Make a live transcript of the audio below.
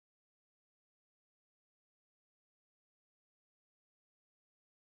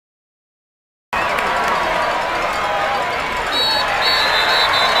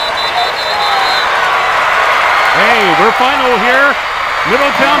final here.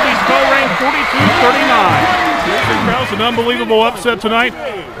 Middletown beats Colerain 42-39. Krause, an unbelievable upset tonight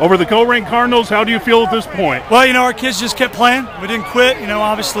over the Colerain Cardinals. How do you feel at this point? Well, you know, our kids just kept playing. We didn't quit. You know,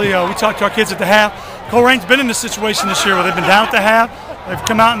 obviously we talked to our kids at the half. Colerain's been in this situation this year where they've been down at the half. They've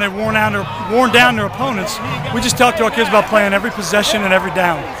come out and they've worn down their opponents. We just talked to our kids about playing every possession and every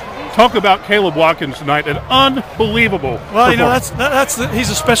down. Talk about Caleb Watkins tonight, an unbelievable Well, you know, he's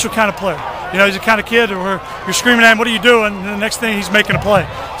a special kind of player. You know, he's the kind of kid where you're screaming at him, what are you doing? And the next thing, he's making a play.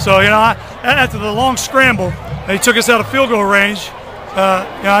 So, you know, after the long scramble, he took us out of field goal range. You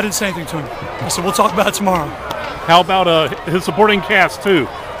know, I didn't say anything to him. I said, we'll talk about it tomorrow. How about his supporting cast, too?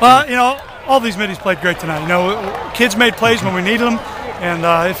 Well, you know, all these middies played great tonight. You know, kids made plays when we needed them, and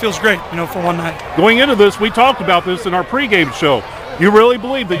it feels great, you know, for one night. Going into this, we talked about this in our pregame show. You really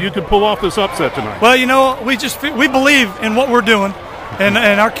believe that you could pull off this upset tonight? Well, you know, we believe in what we're doing,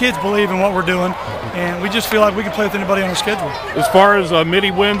 and our kids believe in what we're doing, and we just feel like we can play with anybody on our schedule. As far as Midi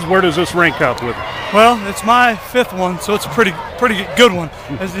wins, where does this rank up with? Well, it's my 5th one, so it's a pretty good one.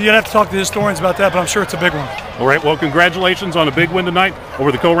 You'd have to talk to the historians about that, but I'm sure it's a big one. All right, well, congratulations on a big win tonight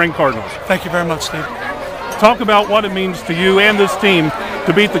over the Colerain Cardinals. Thank you very much, Steve. Talk about what it means to you and this team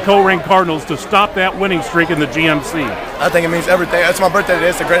to beat the Colerain Cardinals, to stop that winning streak in the GMC. I think it means everything. It's my birthday today.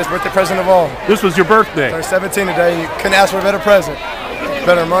 It's the greatest birthday present of all. This was your birthday. I'm 17 today. You couldn't ask for a better present.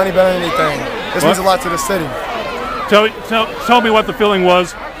 Better money, better than anything. This means a lot to the city. Tell me what the feeling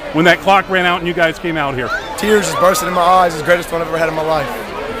was when that clock ran out and you guys came out here. Tears just bursted in my eyes. It's the greatest one I've ever had in my life.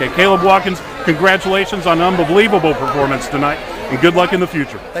 Okay, Caleb Watkins, congratulations on an unbelievable performance tonight, and good luck in the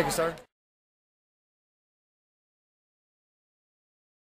future. Thank you, sir.